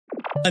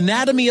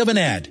Anatomy of an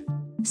ad.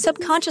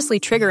 Subconsciously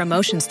trigger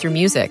emotions through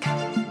music.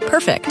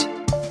 Perfect.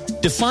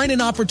 Define an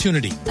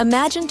opportunity.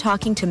 Imagine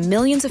talking to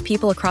millions of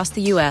people across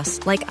the U.S.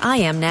 like I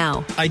am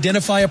now.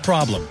 Identify a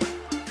problem.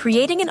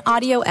 Creating an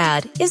audio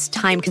ad is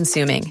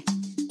time-consuming.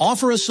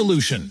 Offer a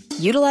solution.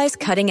 Utilize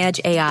cutting-edge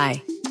AI.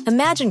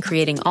 Imagine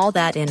creating all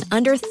that in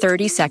under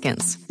 30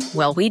 seconds.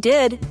 Well, we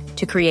did,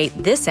 to create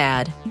this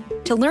ad.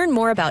 To learn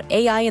more about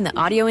AI in the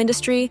audio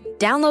industry,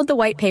 download the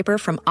white paper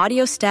from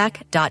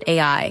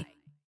audiostack.ai.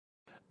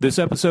 This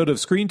episode of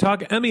Screen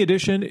Talk Emmy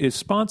Edition is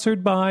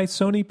sponsored by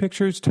Sony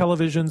Pictures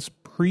Television's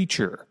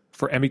Preacher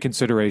for Emmy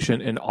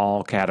consideration in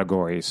all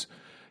categories.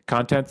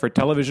 Content for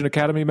Television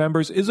Academy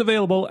members is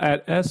available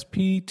at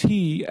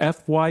sptfyc.com.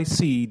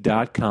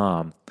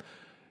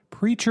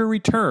 Preacher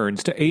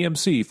returns to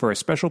AMC for a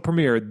special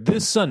premiere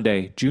this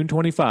Sunday, June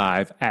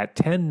 25 at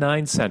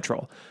 10/9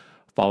 Central,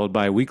 followed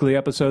by weekly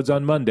episodes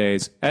on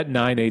Mondays at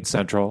 9/8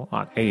 Central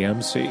on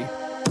AMC.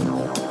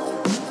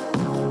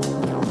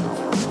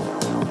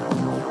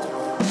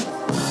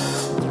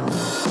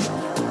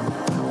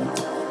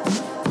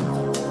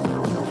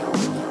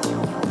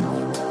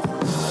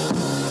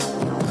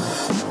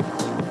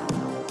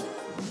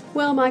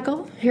 Well,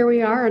 Michael, here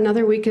we are.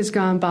 Another week has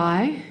gone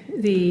by.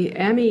 The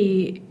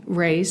Emmy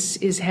race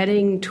is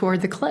heading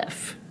toward the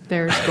cliff.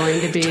 There's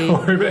going to be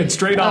and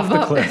straight off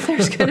the cliff.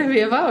 There's going to be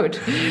a vote.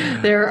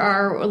 There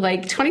are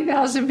like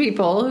 20,000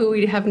 people who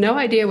we have no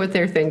idea what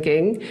they're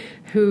thinking,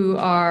 who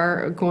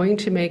are going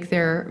to make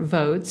their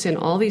votes in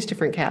all these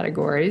different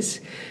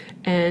categories.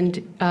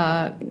 And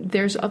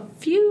there's a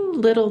few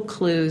little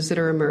clues that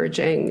are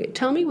emerging.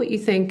 Tell me what you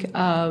think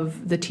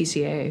of the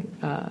TCA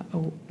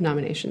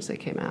nominations that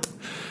came out.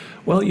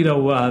 Well,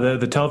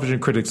 the Television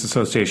Critics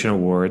Association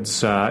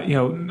Awards,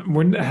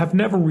 have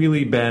never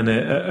really been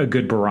a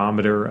good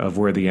barometer of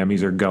where the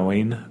Emmys are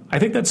going. I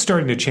think that's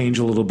starting to change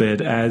a little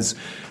bit as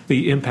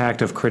the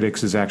impact of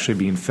critics is actually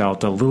being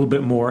felt a little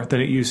bit more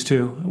than it used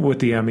to with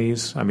the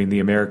Emmys. I mean, The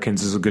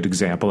Americans is a good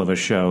example of a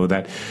show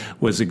that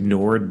was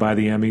ignored by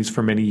the Emmys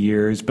for many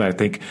years, but I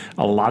think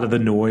a lot of the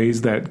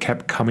noise that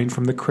kept coming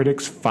from the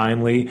critics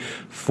finally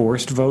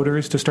forced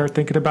voters to start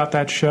thinking about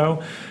that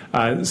show.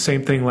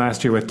 Same thing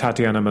last year with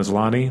Tatiana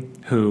Maslany,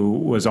 who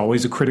was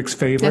always a critic's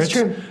favorite. That's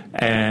true.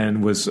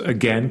 And was,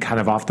 again, kind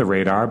of off the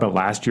radar, but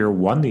last year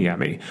won the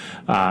Emmy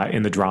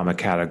in the drama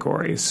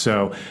category.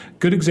 So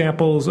good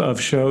examples of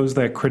shows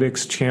that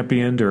critics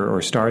championed or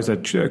stars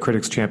that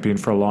critics championed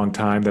for a long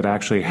time that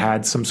actually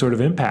had some sort of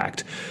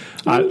impact.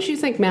 Wouldn't you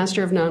think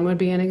Master of None would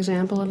be an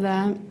example of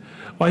that?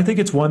 Well, I think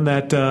it's one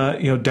that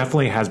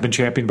definitely has been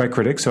championed by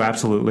critics, so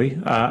absolutely.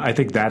 I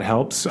think that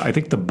helps. I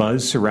think the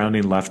buzz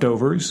surrounding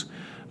Leftovers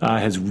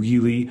has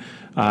really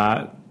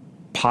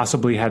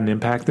possibly had an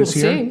impact this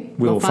year. See.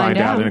 We'll find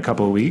out in a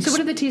couple of weeks. So what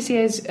do the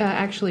TCAs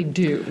actually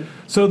do?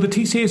 So the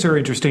TCAs are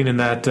interesting in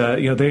that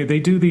they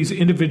do these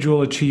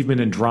individual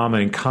achievement in drama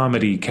and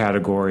comedy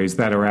categories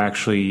that are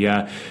actually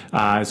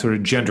sort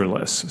of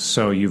genderless.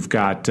 So you've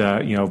got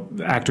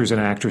actors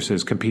and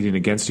actresses competing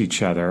against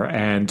each other,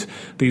 and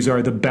these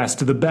are the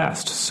best of the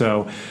best.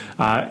 So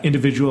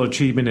individual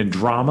achievement in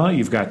drama,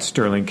 you've got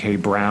Sterling K.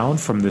 Brown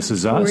from This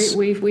Is Us.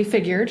 We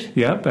figured.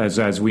 Yep,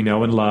 as we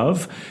know and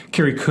love.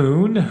 Carrie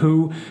Coon,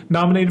 who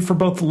nominated for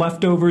both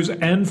Leftovers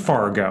and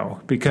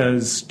Fargo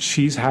because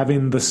she's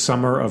having the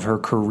summer of her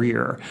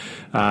career.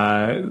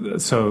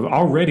 So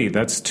already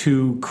that's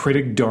two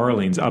critic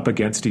darlings up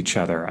against each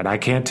other. And I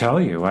can't tell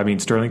you. I mean,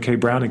 Sterling K.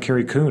 Brown and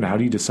Carrie Coon, how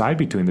do you decide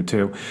between the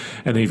two?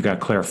 And then you've got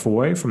Claire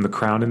Foy from The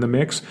Crown in the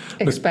mix.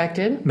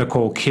 Expected.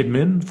 Nicole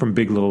Kidman from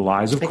Big Little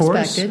Lies, of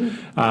course.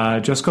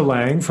 Expected. Jessica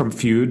Lange from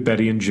Feud,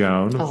 Betty and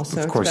Joan.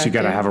 Also of course, expected.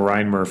 you got to have a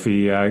Ryan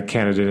Murphy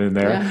candidate in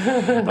there.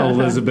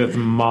 Elizabeth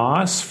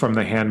Moss from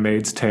The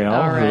Handmaid's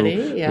Tale, who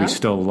we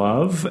still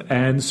love.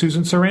 And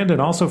Susan Sarandon,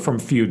 also from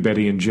Feud,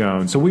 Betty and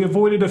Joan. So we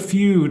avoided a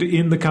feud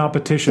in the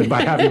competition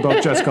by having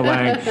both Jessica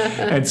Lange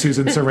and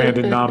Susan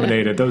Sarandon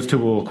nominated. Those two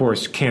will, of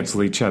course,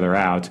 cancel each other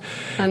out.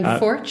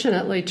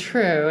 Unfortunately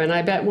true, and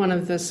I bet one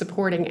of the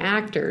supporting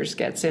actors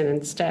gets in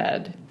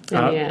instead in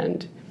the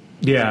end.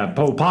 Yeah,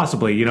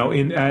 possibly.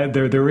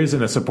 There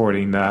isn't a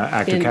supporting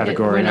actor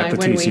category at the TCAs.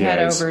 When we head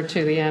over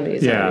to the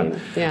Emmys.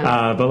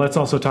 Yeah. But let's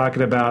also talk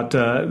about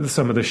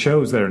some of the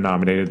shows that are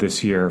nominated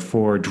this year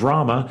for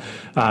drama.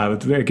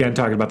 Again,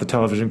 talking about the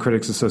Television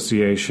Critics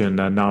Association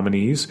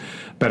nominees.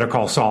 Better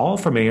Call Saul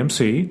from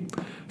AMC.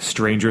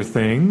 Stranger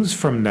Things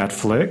from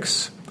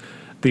Netflix.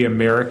 The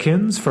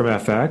Americans from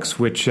FX,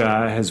 which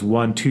has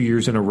won 2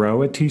 years in a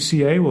row at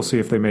TCA. We'll see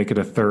if they make it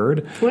a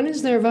third. When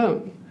is their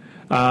vote?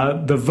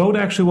 The vote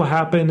actually will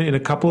happen in a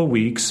couple of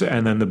weeks,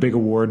 and then the big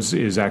awards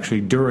is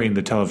actually during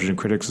the Television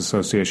Critics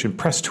Association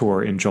press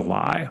tour in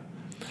July.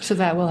 So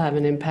that will have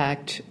an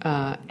impact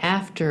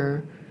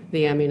after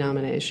the Emmy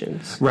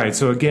nominations. Right.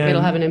 So again,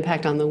 it'll have an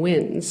impact on the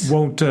wins.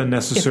 Won't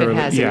necessarily.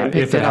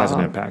 If it has an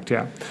impact.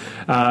 Yeah.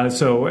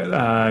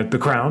 The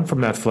Crown from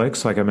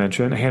Netflix, like I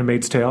mentioned,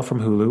 Handmaid's Tale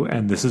from Hulu,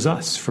 and This Is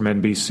Us from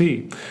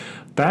NBC.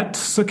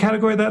 That's a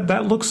category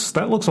that looks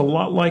a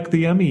lot like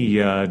the Emmy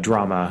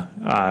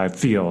drama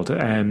field,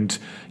 and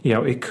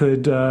it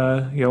could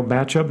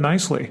match up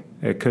nicely.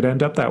 It could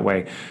end up that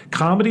way.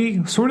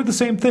 Comedy, sort of the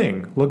same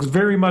thing. Looks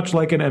very much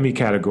like an Emmy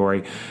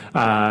category.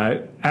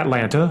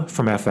 Atlanta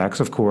from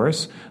FX, of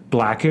course.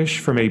 Blackish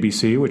from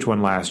ABC, which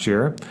won last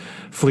year.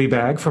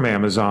 Fleabag from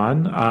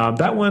Amazon.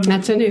 That one.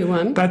 That's a new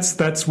one.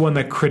 That's one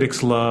that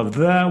critics love.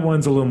 That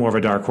one's a little more of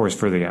a dark horse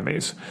for the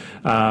Emmys.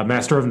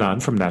 Master of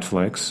None from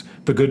Netflix.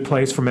 The Good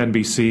Place from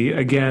NBC.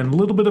 Again, a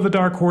little bit of a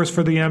dark horse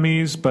for the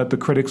Emmys, but the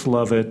critics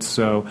love it.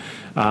 So,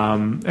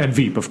 and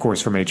Veep, of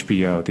course, from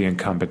HBO, the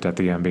incumbent at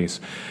the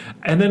Emmys.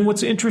 And then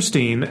what's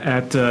interesting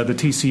at the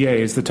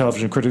TCAs, the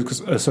Television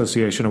Critics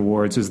Association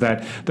Awards, is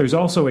that there's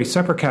also a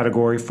separate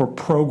category for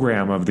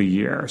Program of the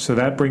Year. So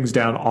that brings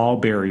down all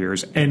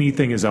barriers.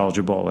 Anything is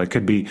eligible. It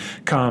could be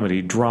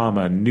comedy,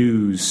 drama,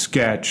 news,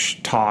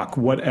 sketch, talk,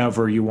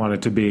 whatever you want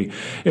it to be.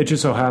 It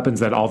just so happens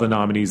that all the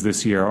nominees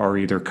this year are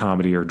either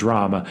comedy or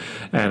drama.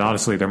 And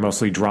honestly, they're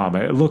mostly drama.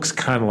 It looks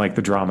kind of like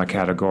the drama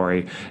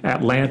category.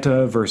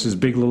 Atlanta versus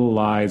Big Little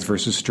Lies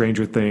versus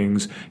Stranger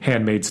Things,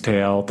 Handmaid's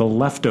Tale, The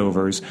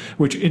Leftovers,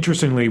 which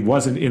interestingly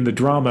wasn't in the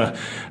drama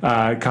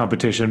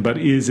competition, but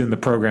is in the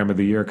Program of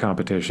the Year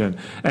competition.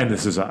 And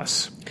This Is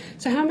Us.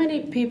 So how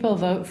many people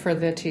vote for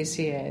the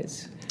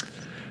TCAs?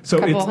 So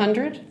Couple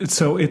hundred?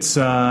 So it's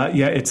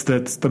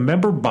the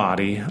member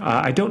body.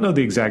 I don't know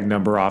the exact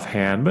number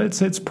offhand, but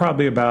it's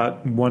probably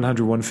about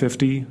 100,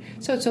 150.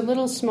 So it's a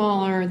little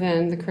smaller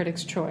than the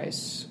Critics'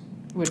 Choice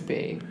would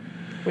be,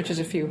 which is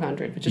a few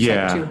hundred, which is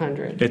like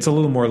 200. It's a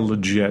little more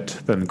legit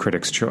than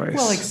Critics' Choice.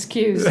 Well,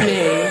 excuse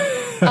me.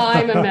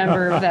 I'm a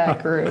member of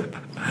that group.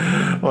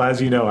 Well,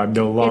 as you know, I'm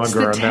no longer it's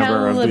the a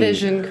member of the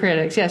television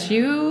critics. Yes,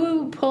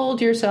 you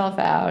pulled yourself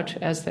out,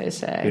 as they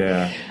say.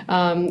 Yeah.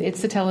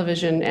 It's the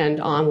Television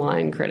and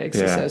Online Critics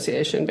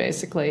Association,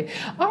 basically.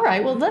 All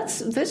right. Well,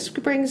 this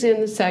brings in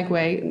the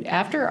segue.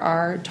 After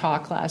our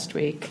talk last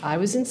week, I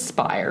was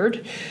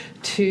inspired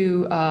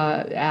to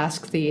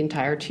ask the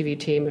entire TV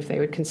team if they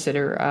would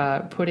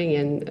consider putting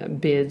in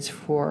bids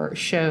for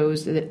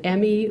shows that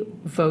Emmy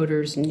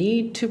voters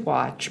need to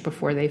watch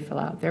before they fill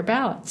out their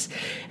ballots.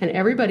 And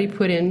everybody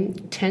put in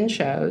 10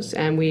 shows,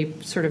 and we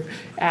sort of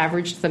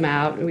averaged them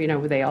out.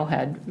 They all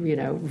had,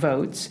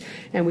 votes.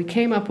 And we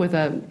came up with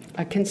a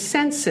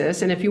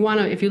consensus. And if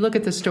you look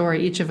at the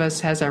story, each of us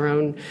has our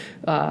own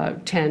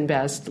 10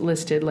 best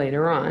listed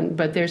later on.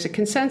 But there's a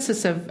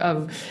consensus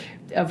of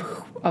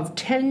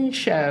 10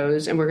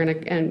 shows, and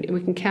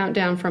we can count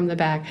down from the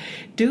back.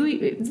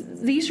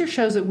 These are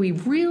shows that we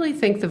really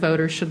think the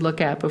voters should look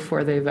at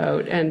before they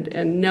vote,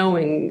 and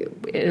knowing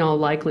in all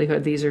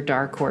likelihood these are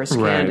dark horse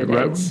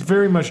candidates. Right.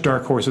 Very much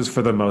dark horses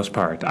for the most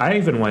part. I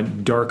even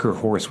went darker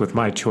horse with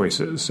my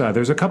choices.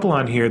 There's a couple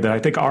on here that I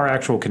think are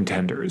actual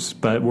contenders,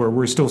 but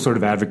we're still sort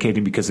of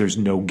advocating because there's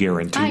no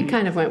guarantee. I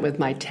kind of went with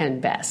my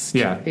 10 best.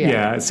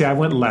 Yeah. See, I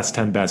went less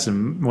 10 best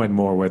and went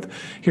more with,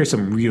 here's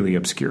some really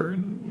obscure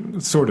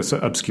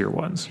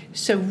ones.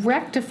 So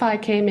Rectify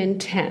came in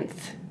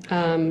 10th.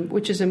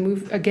 Which is a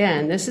move.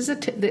 Again, this is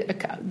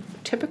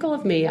typical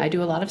of me. I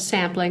do a lot of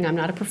sampling. I'm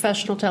not a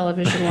professional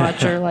television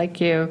watcher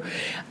like you.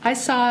 I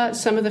saw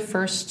some of the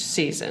first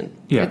season.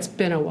 Yeah. It's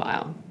been a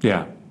while.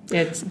 Yeah.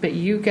 But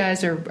you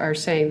guys are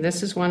saying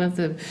this is one of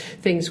the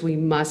things we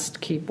must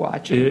keep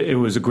watching. It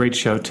was a great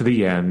show to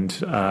the end,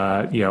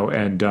 wrapped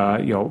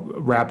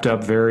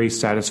up very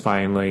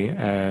satisfyingly,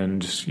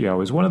 and it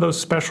was one of those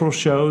special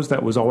shows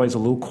that was always a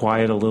little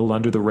quiet, a little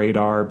under the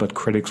radar, but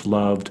critics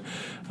loved.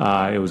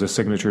 It was a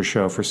signature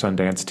show for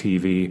Sundance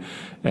TV,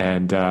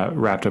 and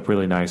wrapped up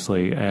really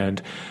nicely,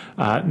 and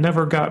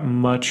never got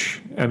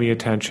much Emmy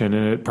attention,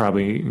 and it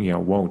probably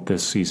won't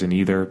this season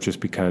either, just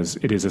because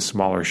it is a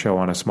smaller show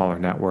on a smaller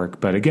network.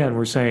 But again,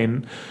 we're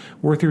saying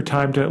worth your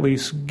time to at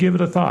least give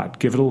it a thought,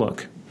 give it a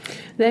look.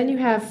 Then you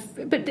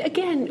have, but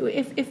again,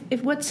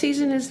 if what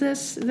season is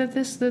this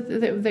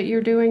that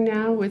you're doing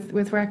now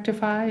with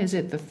Rectify? Is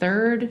it the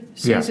third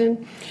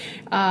season?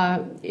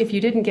 Yeah. If you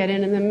didn't get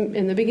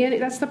in the beginning,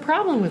 that's the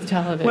problem with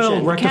television.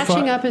 Well,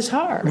 catching up is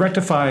hard.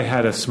 Rectify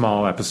had a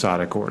small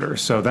episodic order,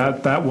 so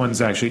that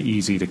one's actually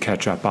easy to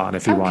catch up on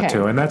if you want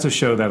to, and that's a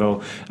show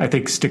that'll, I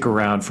think, stick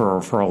around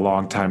for a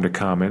long time to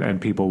come, and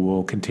people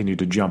will continue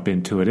to jump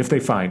into it if they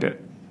find it.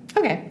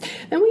 Okay.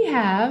 Then we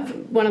have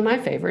one of my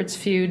favorites,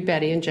 Feud,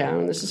 Betty and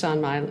Joan. This is on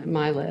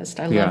my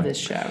list. I love this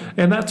show.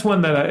 And that's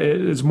one that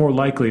is more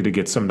likely to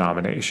get some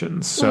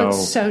nominations. So. Well,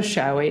 it's so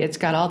showy. It's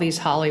got all these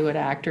Hollywood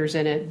actors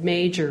in it.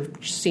 Major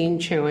scene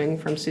chewing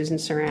from Susan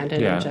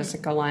Sarandon and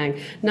Jessica Lange.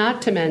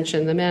 Not to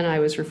mention the men I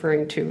was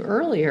referring to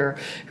earlier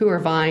who are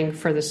vying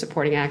for the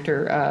supporting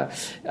actor.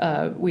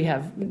 We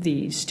have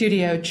the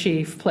studio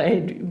chief,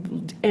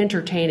 played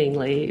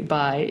entertainingly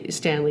by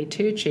Stanley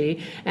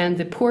Tucci, and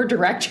the poor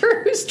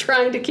director who's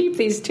trying to keep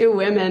these two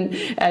women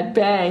at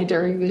bay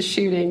during the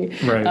shooting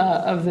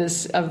of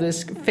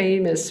this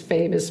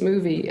famous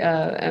movie,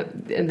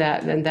 and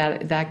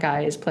that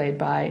guy is played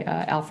by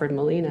Alfred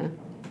Molina.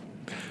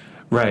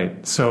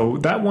 Right. So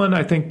that one,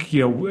 I think,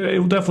 it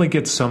will definitely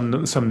get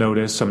some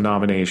notice, some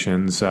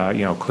nominations.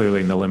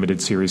 Clearly in the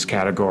limited series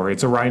category,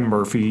 it's a Ryan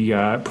Murphy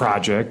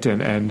project,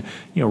 and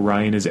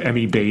Ryan is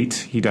Emmy bait.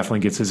 He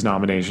definitely gets his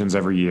nominations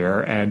every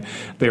year, and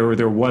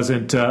there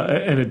wasn't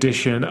an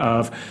edition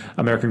of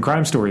American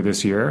Crime Story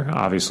this year,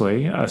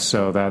 obviously,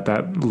 so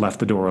that left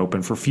the door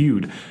open for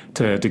Feud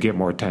to get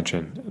more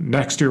attention.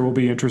 Next year will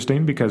be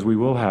interesting because we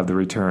will have the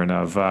return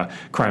of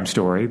Crime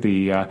Story,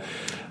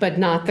 but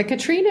not the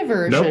Katrina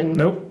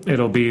version. Nope.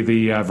 It'll be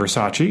the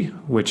Versace,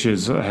 which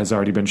has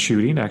already been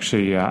shooting.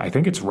 Actually, I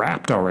think it's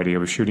wrapped already. It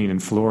was shooting in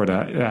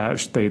Florida.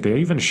 They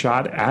even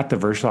shot at the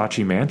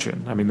Versace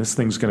mansion. I mean, this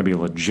thing's going to be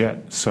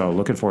legit. So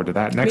looking forward to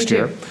that next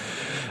year.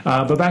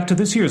 But back to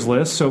this year's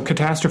list. So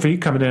Catastrophe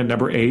coming in at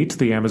number 8,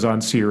 the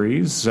Amazon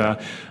series.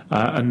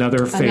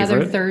 Another favorite.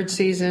 Another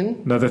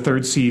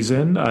third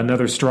season.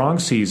 Another strong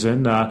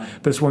season.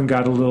 This one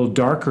got a little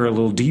darker, a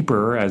little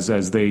deeper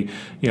as they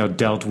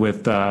dealt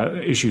with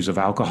issues of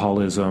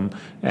alcoholism,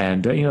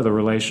 and the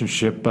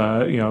relationship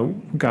got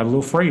a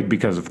little frayed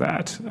because of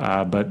that.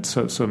 But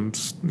some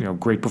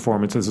great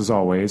performances as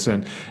always,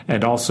 and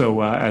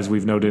also as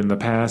we've noted in the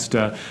past.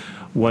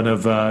 One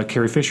of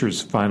Carrie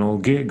Fisher's final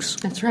gigs.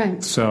 That's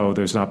right. So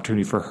there's an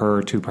opportunity for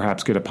her to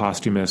perhaps get a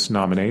posthumous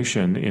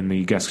nomination in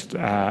the guest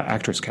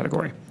actress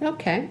category.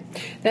 Okay.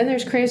 Then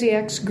there's Crazy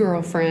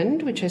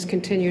Ex-Girlfriend, which has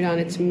continued on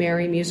its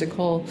merry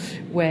musical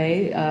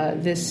way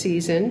this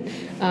season.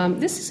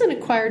 This is an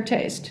acquired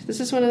taste.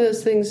 This is one of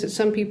those things that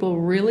some people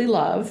really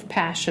love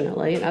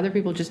passionately, and other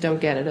people just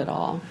don't get it at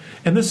all.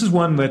 And this is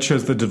one that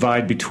shows the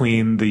divide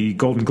between the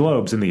Golden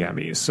Globes and the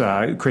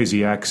Emmys.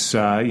 Crazy Ex,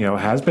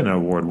 has been an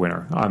award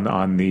winner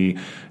on the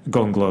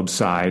Golden Globe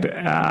side,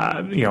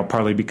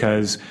 partly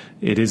because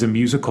it is a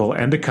musical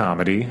and a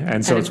comedy,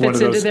 and so it's one of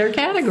those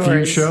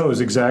few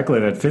shows exactly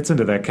that fits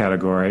into that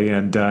category.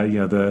 And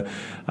the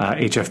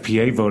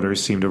HFPA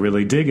voters seem to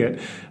really dig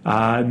it.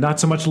 Not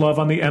so much love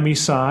on the Emmy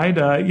side,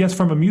 yes,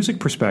 from a music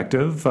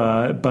perspective,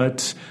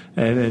 but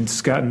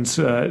it's gotten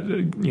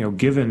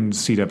given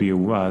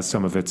CW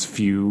some of its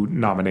few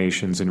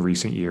nominations in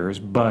recent years,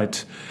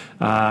 but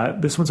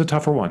this one's a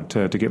tougher one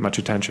to get much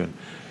attention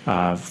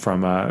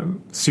from a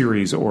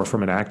series or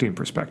from an acting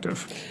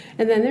perspective.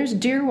 And then there's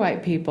Dear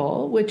White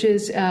People, which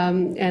is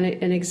an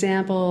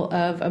example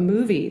of a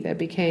movie that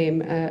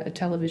became a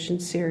television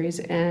series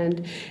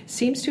and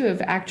seems to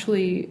have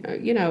actually,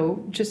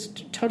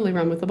 just totally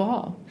run with the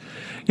ball.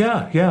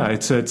 Yeah.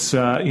 It's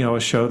a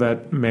show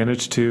that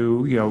managed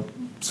to,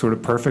 sort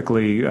of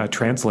perfectly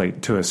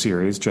translate to a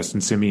series.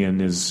 Justin Simeon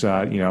is,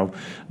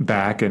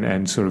 back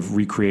and sort of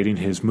recreating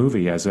his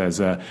movie as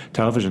a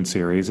television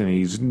series, and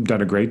he's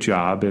done a great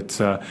job.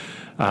 It's,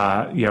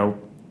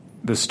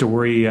 the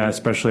story,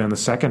 especially on the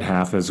second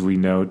half, as we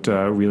note,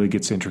 really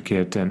gets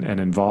intricate and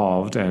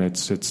involved, and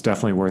it's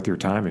definitely worth your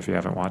time if you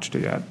haven't watched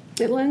it yet.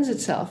 It lends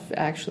itself,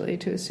 actually,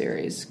 to a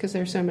series because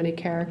there's so many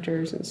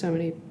characters and so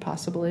many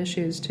possible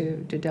issues to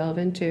delve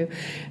into.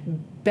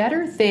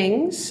 Better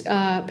Things,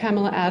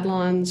 Pamela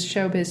Adlon's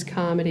showbiz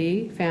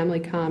comedy,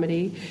 family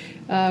comedy.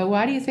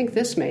 Why do you think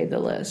this made the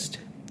list?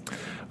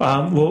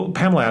 Well,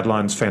 Pamela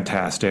Adlon's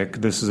fantastic.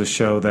 This is a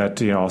show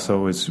that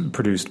also is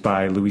produced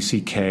by Louis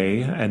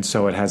C.K., and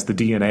so it has the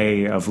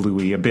DNA of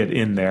Louis a bit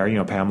in there.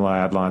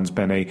 Pamela Adlon's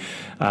been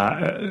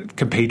a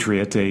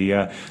compatriot,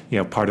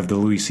 part of the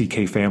Louis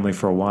C.K. family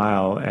for a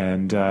while,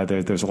 and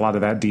there's a lot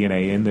of that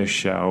DNA in this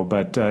show.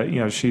 But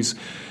she's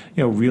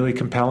really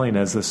compelling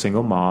as a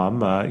single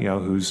mom,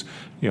 who's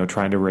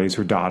trying to raise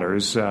her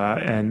daughters,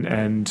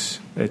 and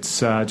it's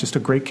just a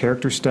great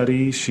character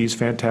study. She's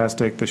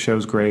fantastic. The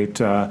show's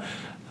great.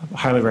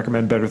 Highly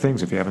recommend Better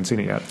Things if you haven't seen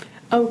it yet.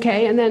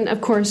 Okay, and then,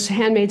 of course,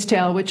 Handmaid's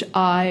Tale, which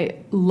I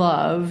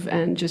love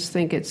and just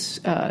think it's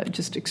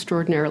just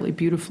extraordinarily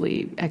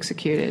beautifully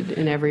executed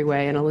in every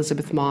way, and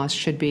Elizabeth Moss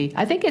should be.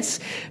 I think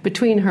it's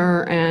between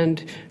her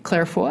and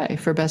Claire Foy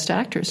for Best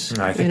Actress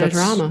I think in that's a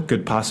drama. A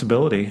good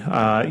possibility.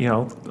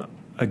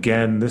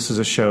 Again, this is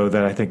a show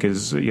that I think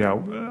is,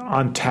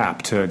 on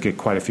tap to get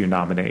quite a few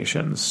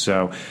nominations.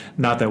 So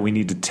not that we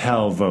need to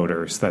tell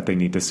voters that they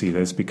need to see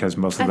this because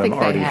most of them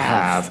already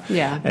have.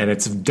 Yeah. And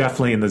it's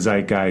definitely in the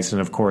zeitgeist.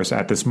 And, of course,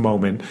 at this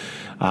moment,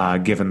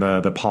 given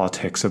the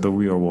politics of the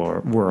real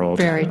world.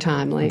 Very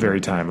timely.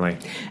 Very timely.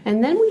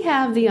 And then we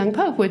have The Young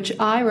Pope, which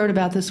I wrote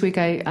about this week.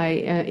 I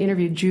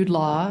interviewed Jude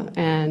Law,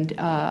 and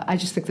I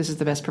just think this is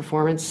the best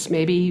performance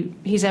maybe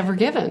he's ever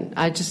given.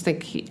 I just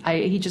think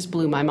he just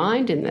blew my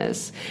mind in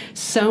this.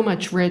 So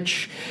much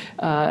rich,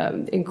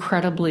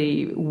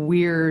 incredibly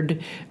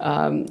weird,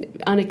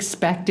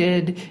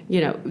 unexpected.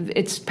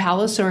 It's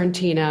Paolo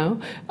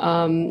Sorrentino,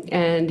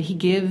 and he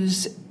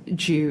gives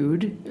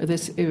Jude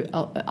this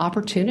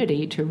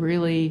opportunity to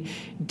really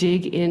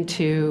dig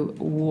into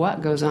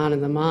what goes on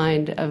in the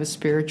mind of a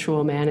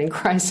spiritual man in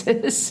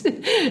crisis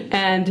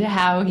and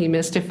how he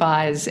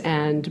mystifies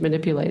and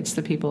manipulates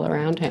the people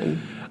around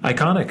him.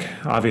 Iconic,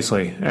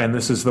 obviously, and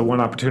this is the one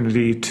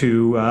opportunity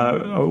to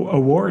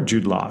award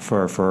Jude Law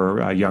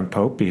for Young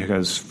Pope,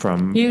 because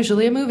from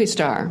usually a movie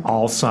star,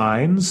 all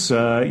signs,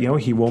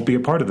 he won't be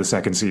a part of the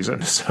second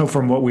season. So,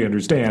 from what we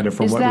understand and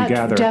from what we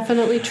gather,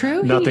 definitely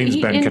true. Nothing's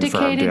been confirmed yet.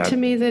 He indicated to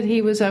me that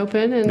he was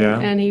open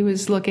and he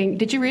was looking.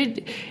 Did you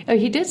read?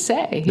 He did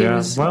say he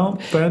was.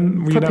 Well,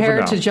 then we prepared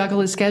never know. To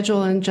juggle his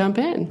schedule and jump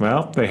in.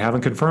 Well, they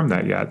haven't confirmed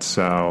that yet,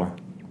 so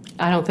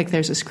I don't think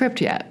there's a script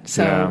yet.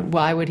 So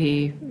why would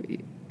he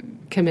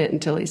commit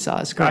until he saw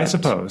a script? I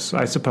suppose.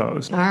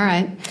 All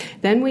right.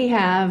 Then we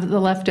have The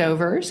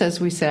Leftovers, as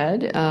we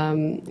said,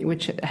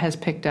 which has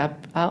picked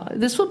up.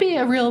 This will be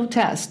a real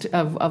test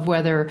of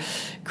whether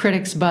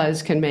critics'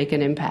 buzz can make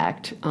an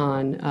impact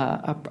on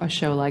a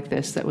show like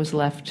this that was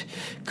left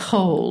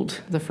cold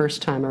the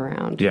first time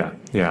around. Yeah,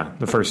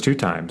 the first two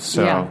times.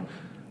 So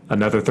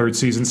another third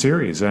season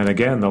series. And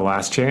again, the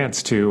last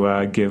chance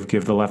to give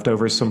The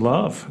Leftovers some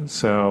love.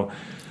 So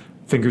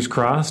fingers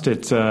crossed.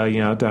 It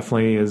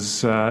definitely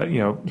is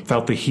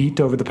felt the heat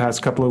over the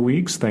past couple of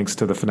weeks thanks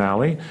to the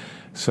finale.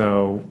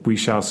 So we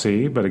shall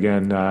see. But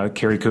again,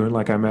 Carrie Coon,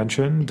 like I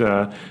mentioned,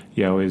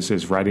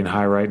 is riding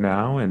high right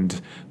now,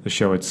 and the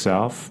show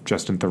itself,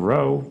 Justin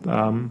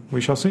Theroux,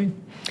 we shall see.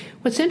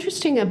 What's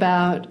interesting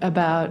about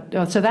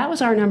so that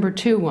was our number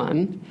 2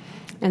 one,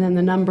 and then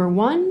the number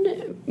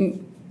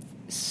 1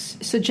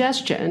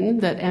 suggestion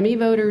that Emmy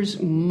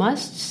voters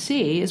must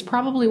see is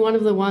probably one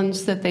of the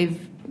ones that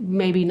they've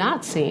maybe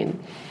not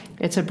seen.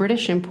 It's a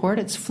British import.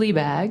 It's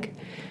Fleabag,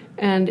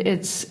 and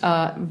it's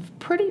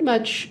pretty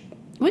much.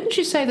 Wouldn't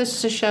you say this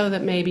is a show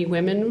that maybe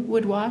women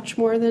would watch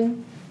more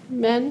than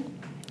men?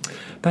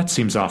 That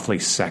seems awfully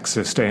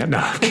sexist. No,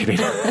 I'm kidding.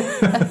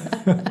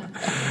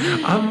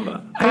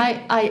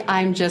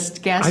 I'm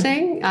just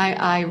guessing.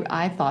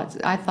 I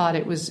thought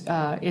it was.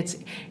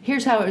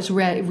 Here's how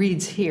it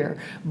reads here: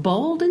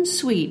 bold and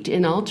sweet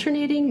in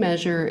alternating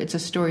measure. It's a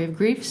story of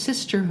grief,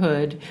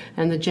 sisterhood,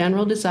 and the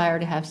general desire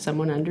to have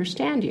someone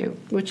understand you,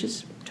 which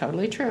is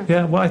totally true.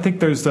 Yeah, well, I think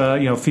there's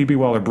Phoebe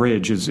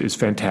Waller-Bridge is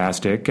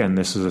fantastic, and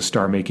this is a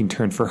star-making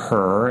turn for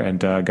her,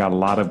 and got a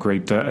lot of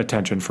great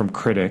attention from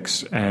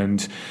critics,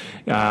 and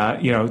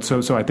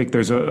so I think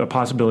there's a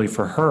possibility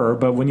for her.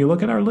 But when you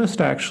look at our list,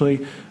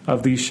 actually,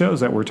 of these shows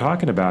that we're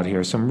talking about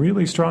here, some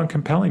really strong,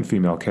 compelling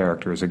female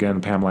characters.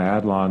 Again, Pamela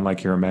Adlon,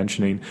 like you were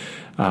mentioning,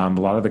 a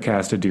lot of the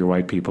cast of Dear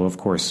White People, of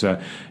course,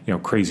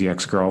 Crazy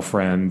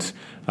Ex-Girlfriend,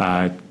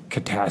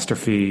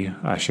 Catastrophe,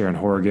 Sharon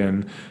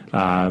Horgan.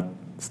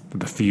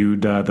 The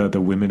Feud, the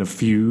women of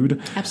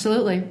Feud.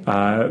 Absolutely.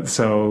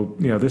 So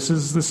this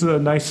is a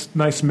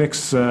nice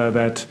mix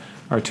that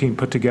our team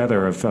put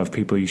together of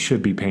people you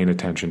should be paying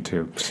attention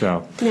to.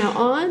 So now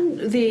on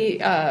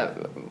the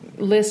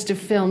list of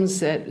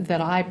films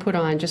that I put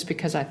on just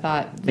because I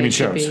thought they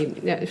should be.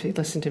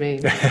 Listen to me.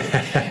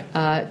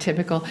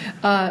 Typical.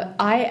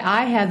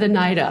 I had The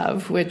Night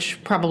Of,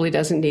 which probably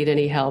doesn't need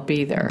any help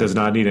either. Does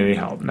not need any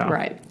help, no.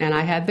 Right. And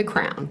I had The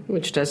Crown,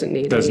 which doesn't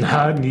need any help. Does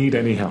not need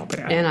any help,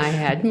 yeah. And I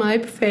had my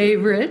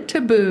favorite,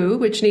 Taboo,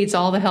 which needs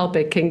all the help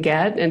it can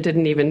get and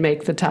didn't even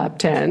make the top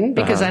 10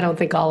 because I don't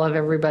think all of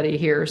everybody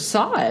here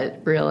saw it,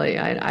 really.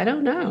 I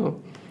don't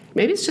know.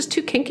 Maybe it's just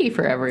too kinky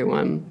for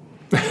everyone.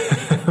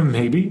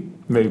 Maybe.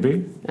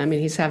 I mean,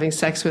 he's having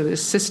sex with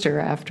his sister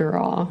after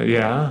all.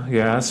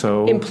 Yeah,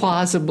 so...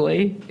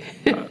 Implausibly.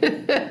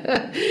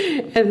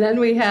 And then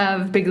we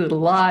have Big Little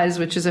Lies,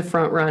 which is a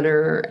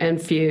front-runner,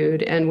 and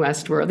Feud, and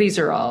Westworld. These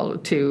are all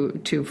two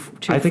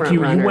I think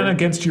you went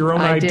against your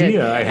own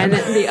idea. And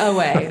then the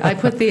OA. I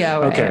put the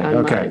OA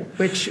on mine,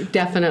 which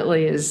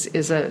definitely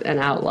is an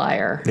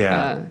outlier.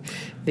 Yeah.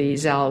 The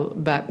Zal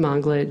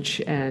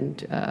Batmanglij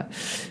and...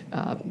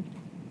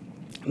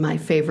 my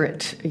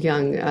favorite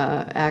young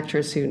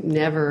actress who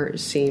never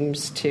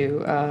seems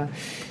to,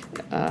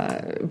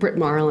 Britt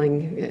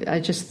Marling. I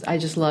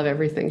just love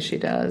everything she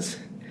does.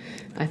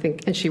 I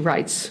think, and she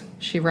writes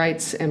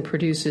and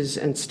produces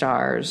and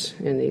stars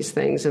in these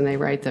things, and they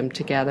write them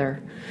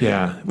together.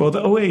 Yeah. Well,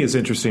 the OA is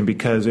interesting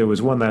because it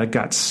was one that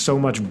got so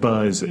much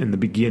buzz in the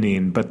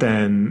beginning, but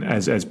then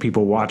as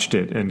people watched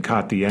it and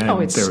caught the end,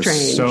 there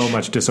was so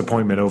much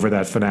disappointment over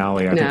that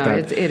finale. I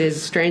think it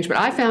is strange, but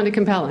I found it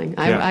compelling.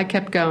 I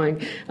kept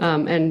going.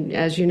 And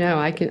as you know,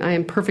 I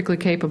am perfectly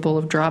capable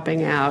of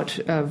dropping out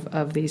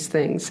of these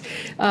things.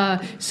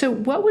 So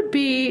what would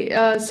be,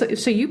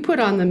 so you put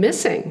on The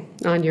Missing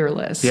on your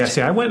list. Yeah,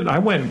 see, I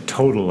went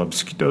total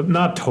obscure,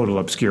 not total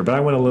obscure, but I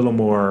went a little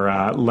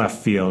more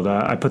left field.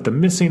 I put The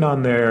Missing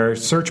on there,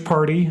 Search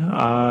Party,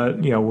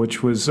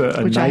 which was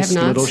a nice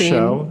little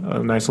show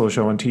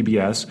on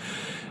TBS.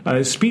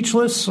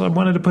 Speechless, I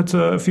wanted to put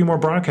a few more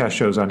broadcast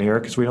shows on here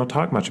because we don't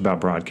talk much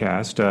about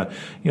broadcast.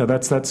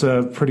 That's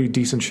a pretty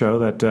decent show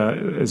that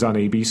is on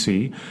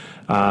ABC.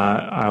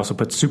 I also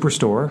put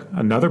Superstore,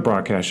 another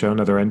broadcast show,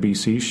 another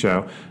NBC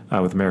show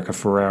with America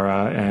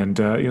Ferrera, and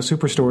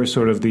Superstore is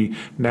sort of the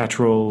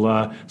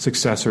natural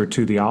successor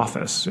to The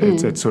Office.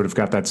 It's sort of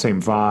got that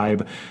same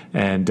vibe,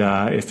 and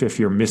if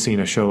you're missing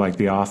a show like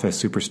The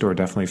Office, Superstore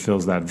definitely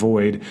fills that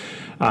void.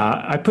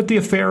 I put The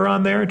Affair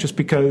on there just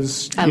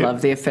because I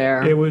love The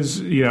Affair. It was,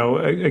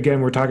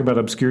 again, we're talking about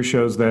obscure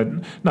shows that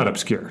not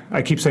obscure.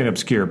 I keep saying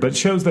obscure, but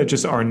shows that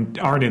just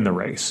aren't in the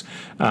race,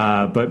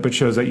 but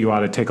shows that you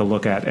ought to take a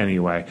look at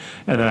anyway.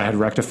 And then I had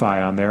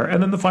Rectify on there,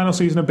 and then the final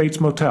season of Bates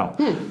Motel.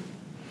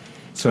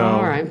 So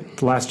all right.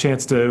 The last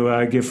chance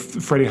to give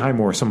Freddie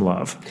Highmore some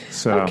love.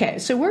 Okay,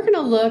 so we're going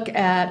to look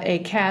at a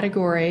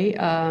category,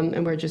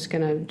 and we're just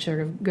going to sort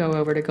of go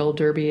over to Gold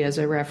Derby as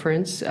a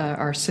reference,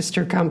 our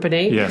sister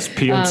company. Yes,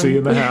 PNC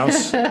in the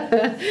house.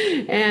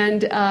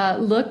 And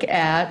look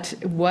at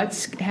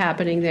what's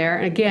happening there.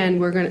 And again,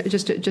 we're going to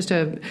just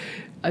a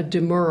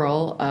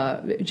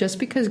demurral. Just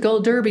because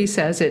Gold Derby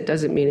says it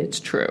doesn't mean it's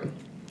true.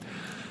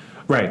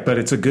 Right, but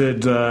it's a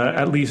good,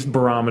 at least,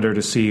 barometer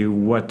to see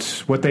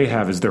what they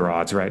have as their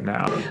odds right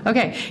now.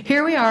 Okay,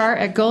 here we are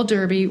at Gold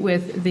Derby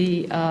with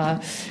the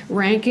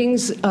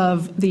rankings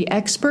of the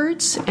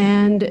experts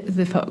and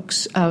the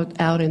folks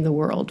out in the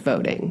world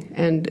voting.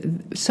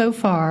 And so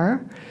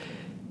far,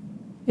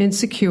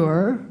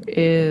 Insecure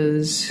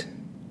is...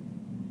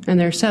 And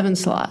there are 7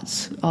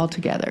 slots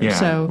altogether. Yeah.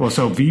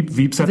 So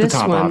Veep's at the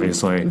top,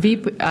 obviously.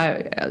 Veep,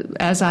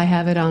 as I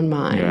have it on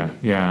mine.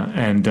 Yeah.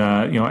 And,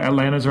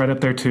 Atlanta's right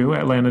up there, too.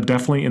 Atlanta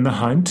definitely in the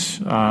hunt.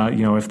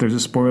 If there's a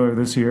spoiler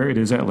this year, it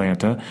is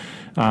Atlanta.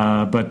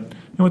 But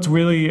what's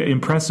really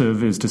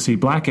impressive is to see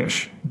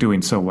Blackish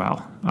doing so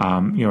well.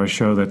 A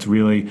show that's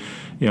really,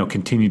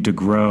 continued to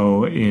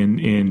grow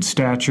in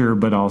stature,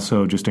 but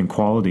also just in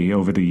quality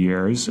over the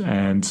years.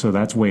 And so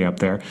that's way up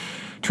there.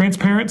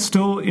 Transparent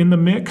still in the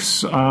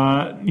mix. What's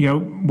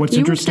interesting?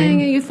 You were saying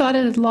you thought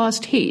it had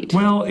lost heat.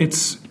 Well,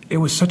 it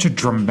was such a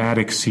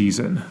dramatic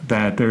season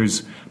that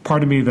there's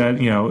part of me that,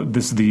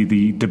 this is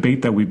the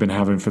debate that we've been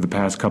having for the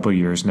past couple of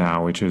years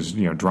now, which is,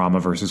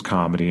 drama versus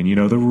comedy.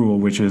 And the rule,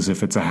 which is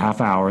if it's a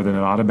half hour, then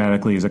it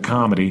automatically is a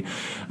comedy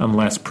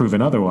unless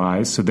proven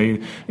otherwise. So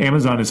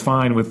Amazon is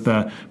fine with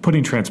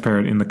putting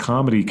Transparent in the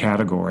comedy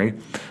category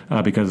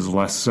because it's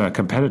less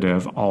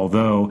competitive,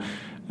 although...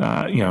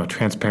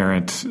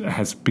 Transparent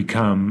has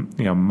become,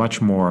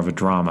 much more of a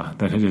drama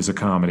than it is a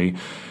comedy.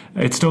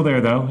 It's still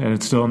there, though, and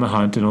it's still in the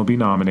hunt, and it'll be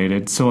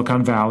nominated.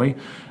 Silicon Valley,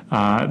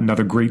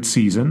 another great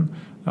season,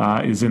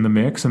 is in the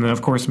mix. And then,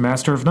 of course,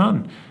 Master of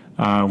None,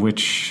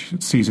 which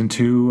season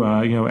 2,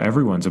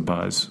 everyone's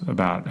abuzz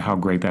about how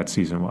great that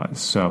season was.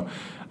 So,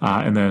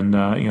 and then,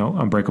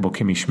 Unbreakable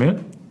Kimmy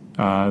Schmidt.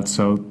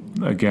 So,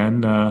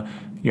 again,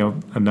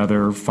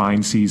 another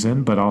fine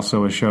season, but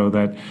also a show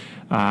that...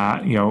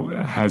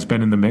 has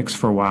been in the mix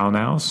for a while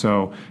now,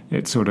 so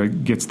it sort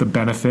of gets the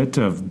benefit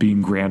of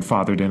being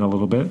grandfathered in a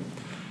little bit.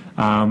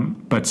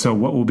 But so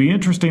what will be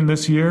interesting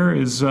this year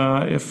is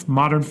if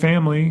Modern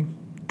Family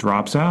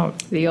drops out.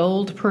 The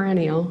old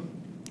perennial.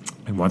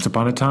 And Once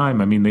Upon a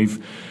Time, I mean,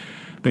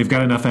 they've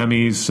got enough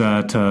Emmys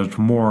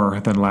to more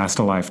than last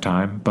a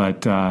lifetime,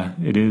 but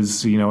it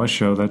is, a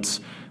show that's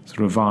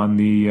sort of on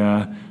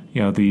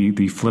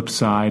the flip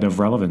side of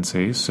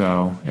relevancy,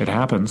 so it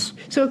happens.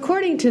 So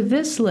according to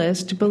this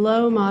list,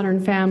 below Modern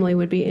Family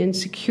would be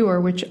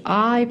Insecure, which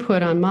I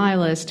put on my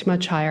list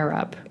much higher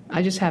up.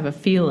 I just have a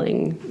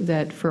feeling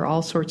that for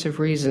all sorts of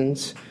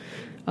reasons,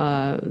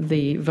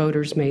 the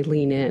voters may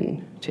lean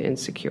in to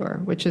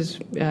Insecure, which is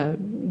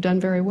done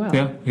very well.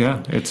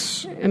 Yeah.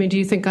 Do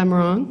you think I'm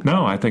wrong?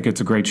 No, I think it's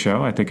a great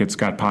show. I think it's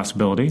got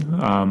possibility,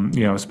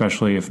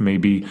 especially if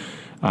maybe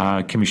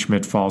Kimmy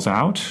Schmidt falls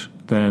out.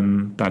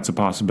 Then that's a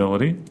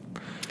possibility.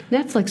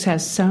 Netflix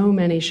has so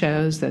many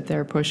shows that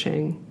they're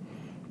pushing.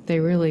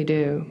 They really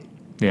do.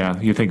 Yeah,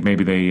 you think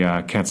maybe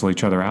they cancel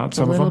each other out,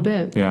 some of them? A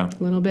little bit. Yeah.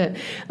 A little bit.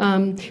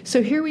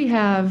 So here we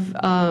have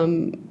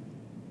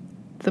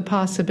the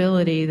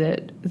possibility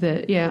that,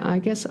 I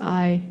guess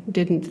I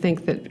didn't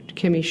think that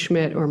Kimmy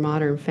Schmidt or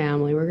Modern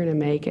Family were going to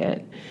make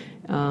it,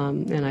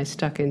 and I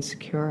stuck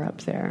Insecure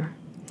up there.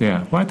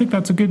 Yeah, well, I think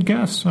that's a good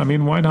guess. I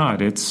mean, why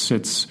not? It's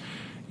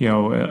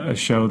a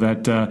show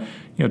that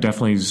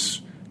definitely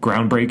is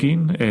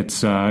groundbreaking.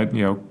 It's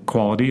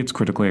quality. It's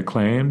critically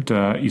acclaimed.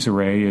 Issa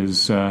Rae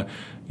is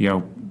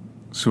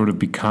sort of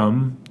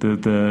become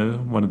the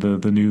one of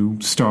the new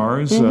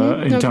stars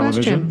in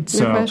television.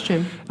 No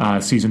question.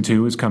 Season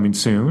 2 is coming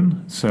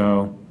soon,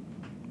 so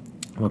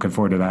looking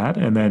forward to that.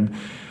 And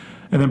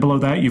then below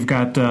that, you've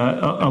got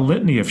a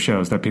litany of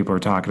shows that people are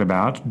talking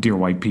about. Dear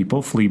White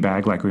People,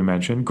 Fleabag, like we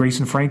mentioned. Grace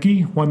and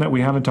Frankie, one that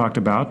we haven't talked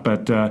about,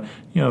 but,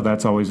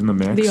 that's always in the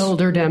mix. The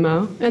older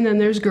demo. And then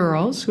there's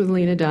Girls with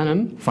Lena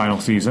Dunham.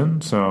 Final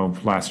season, so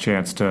last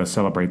chance to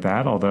celebrate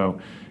that, although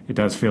it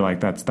does feel like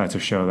that's a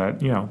show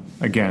that,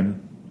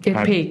 again...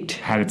 peaked.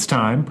 Had its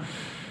time.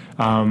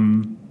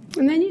 And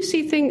then you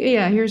see things...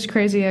 Yeah, here's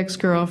Crazy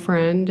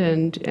Ex-Girlfriend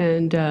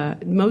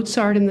and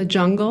Mozart in the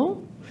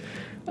Jungle.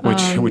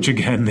 Which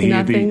again,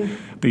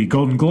 the the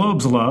Golden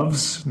Globes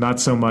loves, not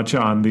so much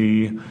on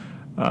the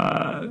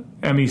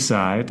Emmy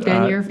side.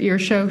 And your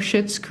show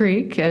Schitt's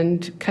Creek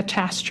and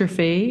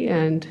Catastrophe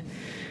and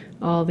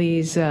all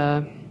these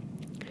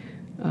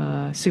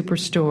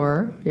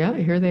Superstore. Yeah,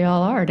 here they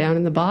all are down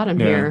in the bottom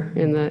here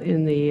in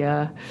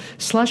the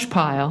slush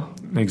pile.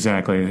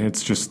 Exactly.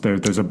 It's just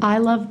there's a I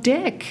Love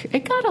Dick.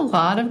 It got a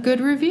lot of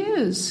good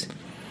reviews.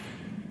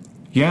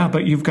 Yeah,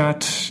 but you've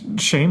got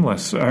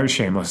Shameless.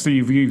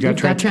 You've got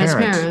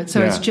Transparent.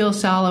 So it's Jill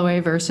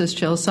Soloway versus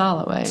Jill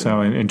Soloway. So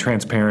and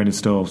Transparent is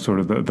still sort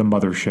of the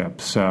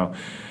mothership. So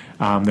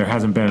there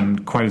hasn't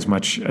been quite as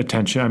much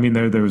attention. I mean,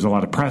 there was a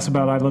lot of press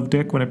about I Love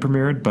Dick when it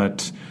premiered,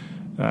 but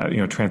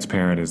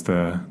Transparent is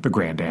the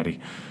granddaddy.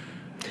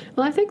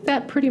 Well, I think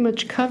that pretty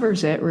much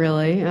covers it,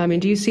 really. I mean,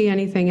 do you see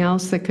anything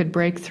else that could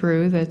break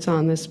through that's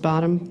on this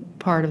bottom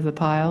part of the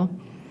pile?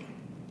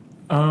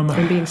 I'm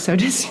being so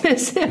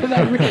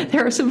dismissive.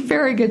 There are some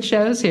very good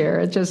shows here.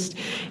 It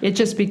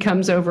just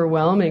becomes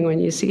overwhelming when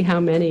you see how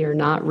many are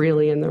not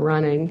really in the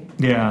running.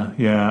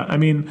 Yeah. I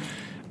mean,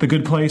 The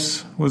Good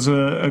Place was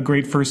a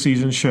great first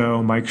season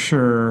show. Mike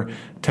Schur,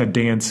 Ted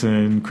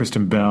Danson,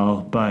 Kristen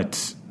Bell,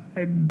 but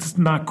it's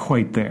not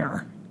quite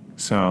there.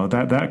 So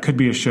that could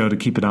be a show to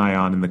keep an eye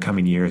on in the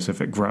coming years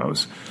if it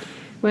grows.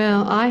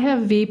 Well, I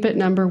have Veep at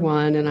number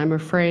 1, and I'm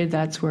afraid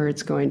that's where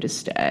it's going to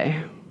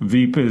stay.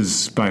 Veep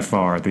is by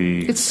far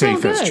the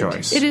safest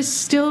choice. It is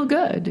still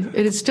good.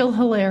 It is still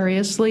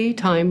hilariously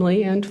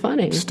timely and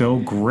funny. Still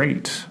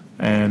great.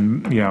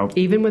 And,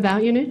 even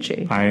without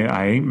Yunichi.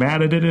 I ain't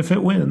mad at it if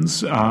it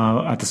wins.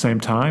 At the same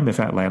time, if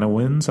Atlanta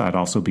wins, I'd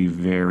also be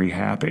very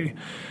happy.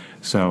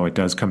 So it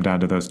does come down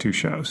to those two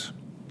shows.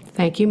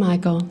 Thank you,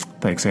 Michael.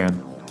 Thanks,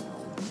 Ann.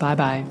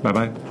 Bye-bye.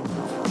 Bye-bye.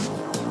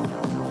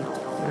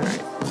 All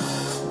right.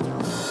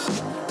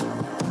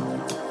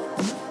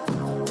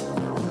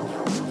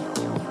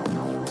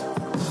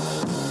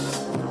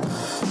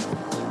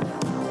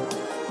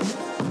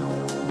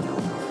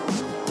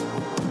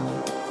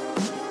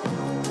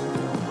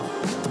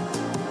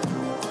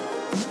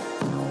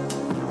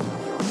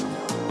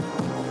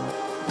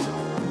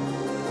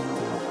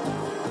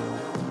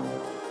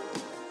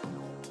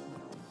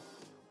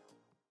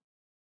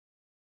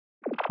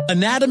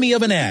 Anatomy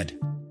of an ad.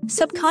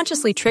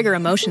 Subconsciously trigger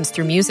emotions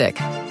through music.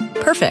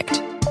 Perfect.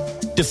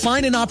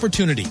 Define an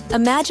opportunity.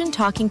 Imagine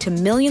talking to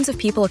millions of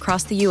people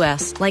across the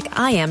U.S. like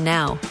I am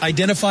now.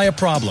 Identify a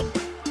problem.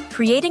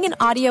 Creating an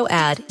audio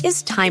ad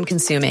is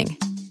time-consuming.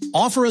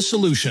 Offer a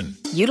solution.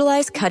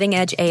 Utilize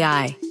cutting-edge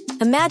AI.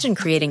 Imagine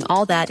creating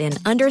all that in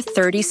under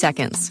 30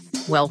 seconds.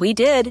 Well, we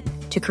did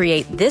to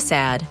create this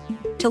ad.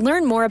 To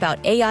learn more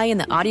about AI in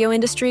the audio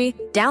industry,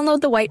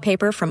 download the white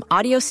paper from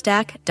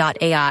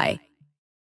audiostack.ai.